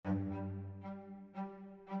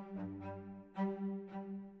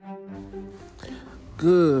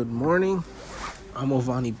Good morning. I'm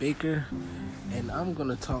Ovani Baker, and I'm going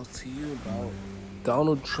to talk to you about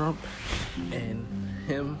Donald Trump and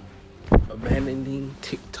him abandoning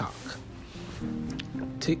TikTok.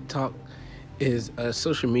 TikTok is a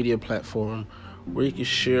social media platform where you can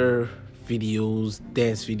share videos,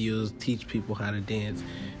 dance videos, teach people how to dance.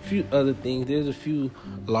 A few other things. There's a few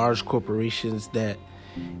large corporations that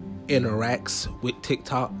interacts with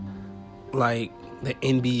TikTok, like the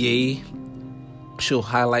NBA show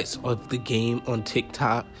highlights of the game on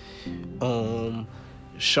TikTok.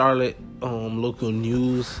 Charlotte local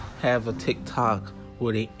news have a TikTok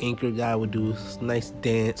where the anchor guy would do a nice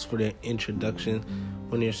dance for their introduction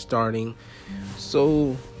when they're starting.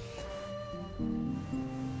 So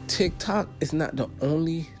TikTok is not the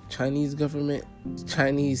only Chinese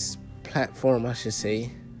platform, I should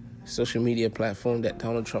say, social media platform that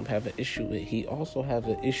Donald Trump have an issue with. He also have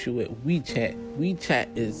an issue with WeChat.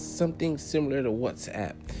 WeChat is something similar to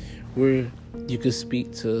WhatsApp, where you can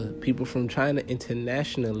speak to people from China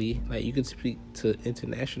internationally. Like, you can speak to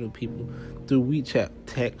international people through WeChat,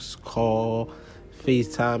 text, call,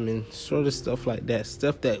 FaceTime, and sort of stuff like that.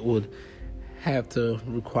 Stuff that would have to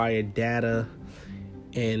require data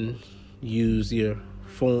and use your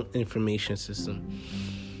phone information system.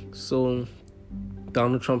 So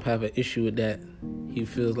Donald Trump have an issue with that. He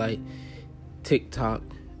feels like TikTok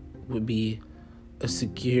would be a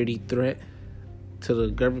security threat to the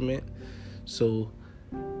government. So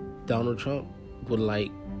Donald Trump would like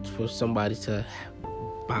for somebody to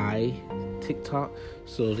buy TikTok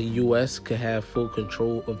so the U.S. could have full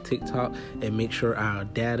control of TikTok and make sure our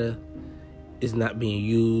data is not being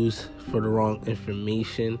used for the wrong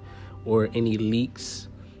information or any leaks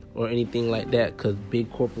or anything like that, because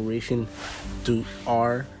big corporations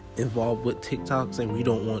are involved with TikToks, and we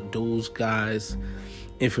don't want those guys'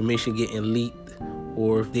 information getting leaked,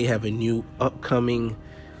 or if they have a new upcoming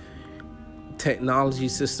technology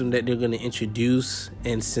system that they're going to introduce,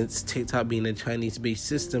 and since TikTok being a Chinese-based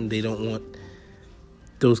system, they don't want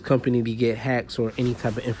those companies to get hacks or any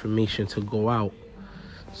type of information to go out.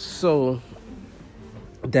 So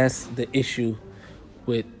that's the issue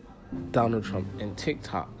with Donald Trump and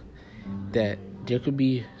TikTok, that there could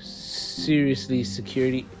be seriously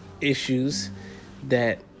security issues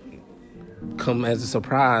that come as a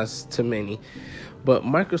surprise to many. But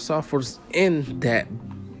Microsoft was in that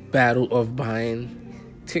battle of buying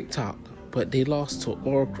TikTok, but they lost to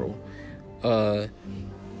Oracle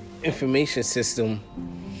information system.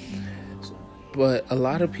 But a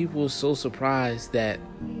lot of people were so surprised that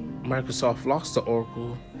Microsoft lost to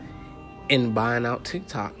Oracle in buying out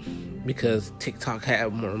TikTok, because TikTok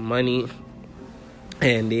had more money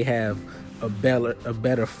and they have a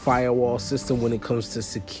better firewall system when it comes to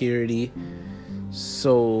security.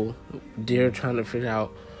 So they're trying to figure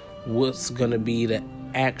out what's going to be the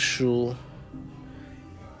actual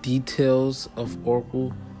details of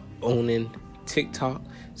Oracle owning TikTok,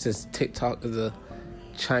 since TikTok is a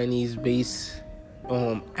Chinese-based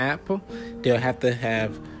app. They'll have to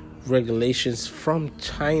have regulations from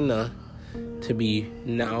China to be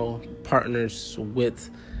now partners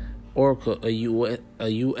with Oracle, a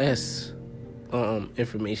U.S.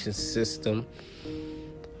 Information system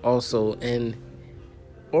also. And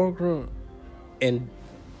Oracle and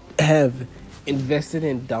have invested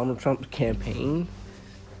in Donald Trump's campaign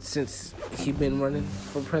since he been running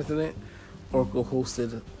for president. Oracle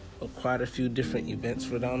hosted quite a few different events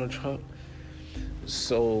for Donald Trump.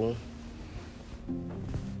 So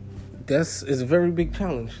it's a very big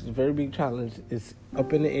challenge. It's a very big challenge. It's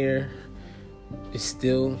up in the air. It's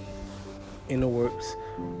still in the works.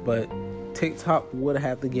 But TikTok would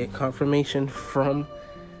have to get confirmation from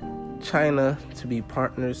China to be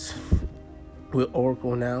partners with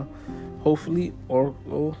Oracle now. Hopefully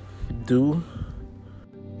Oracle do.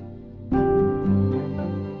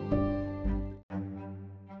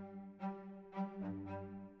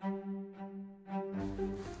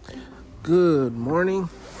 Good morning.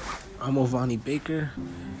 I'm Ovani Baker,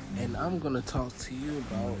 and I'm going to talk to you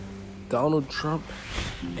about Donald Trump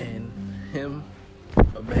and him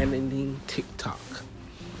abandoning TikTok.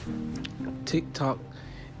 TikTok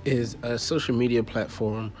is a social media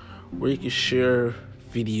platform where you can share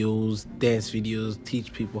videos, dance videos,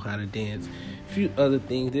 teach people how to dance. A few other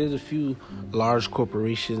things. There's a few large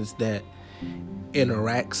corporations that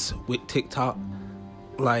interacts with TikTok,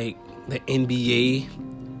 like the NBA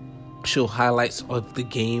show highlights of the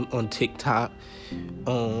game on TikTok.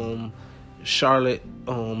 Charlotte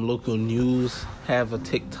local news have a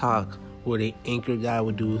TikTok where the anchor guy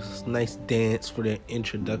would do a nice dance for their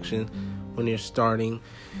introduction when they're starting.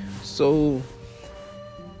 So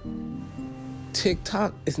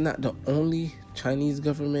TikTok is not the only Chinese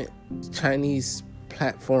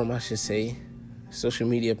platform, I should say, social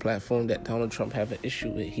media platform that Donald Trump have an issue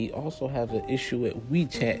with. He also have an issue with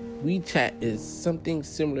WeChat. WeChat is something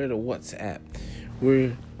similar to WhatsApp,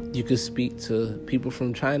 where you could speak to people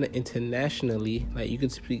from China internationally. Like, you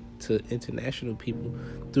could speak to international people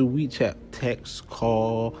through WeChat, text,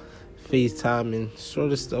 call, FaceTime, and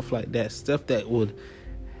sort of stuff like that. Stuff that would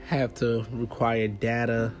have to require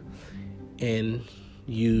data and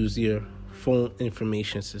use your phone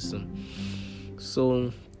information system.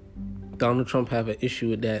 So Donald Trump have an issue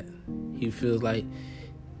with that. He feels like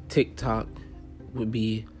TikTok would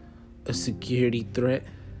be a security threat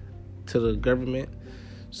to the government.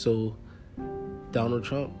 So Donald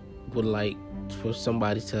Trump would like for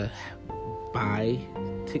somebody to buy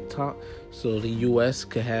TikTok so the US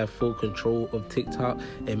could have full control of TikTok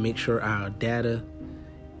and make sure our data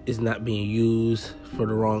is not being used for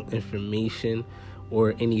the wrong information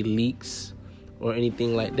or any leaks or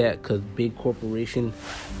anything like that, because big corporations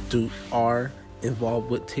are involved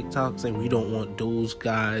with TikToks, and we don't want those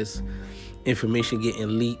guys' information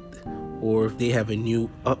getting leaked, or if they have a new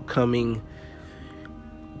upcoming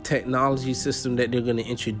technology system that they're going to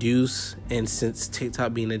introduce, and since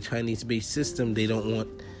TikTok being a Chinese-based system, they don't want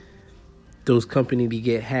those companies to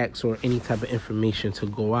get hacks or any type of information to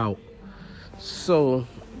go out. So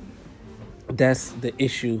that's the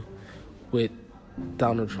issue with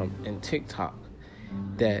Donald Trump and TikTok,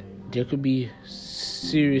 that there could be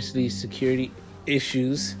seriously security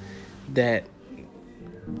issues that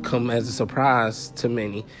come as a surprise to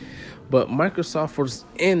many. But Microsoft was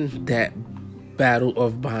in that battle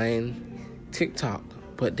of buying TikTok,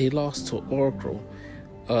 but they lost to Oracle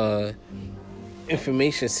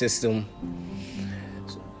information system.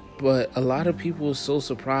 But a lot of people were so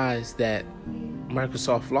surprised that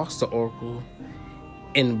Microsoft lost to Oracle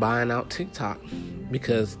in buying out TikTok,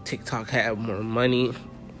 because TikTok had more money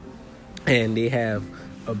and they have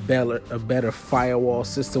a better firewall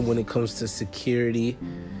system when it comes to security.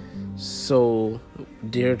 So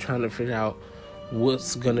they're trying to figure out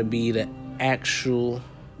what's going to be the actual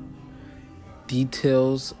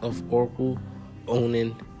details of Oracle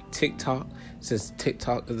owning TikTok, since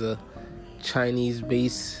TikTok is a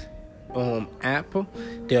Chinese-based app.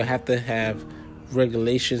 They'll have to have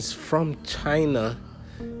regulations from China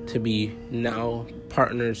to be now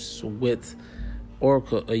partners with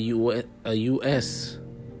Oracle, a U.S.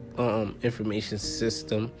 Information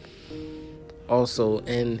system also.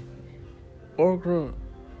 And Oracle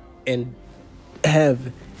and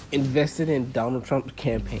have invested in Donald Trump's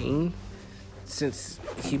campaign since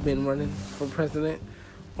he been running for president.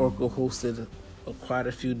 Oracle hosted quite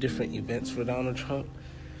a few different events for Donald Trump.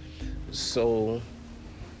 So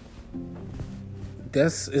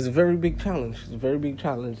it's a very big challenge. It's a very big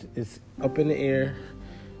challenge. It's up in the air.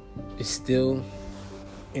 It's still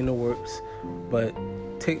in the works. But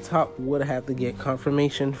TikTok would have to get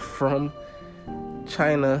confirmation from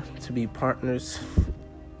China to be partners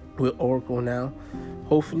with Oracle now.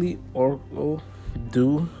 Hopefully Oracle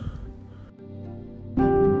do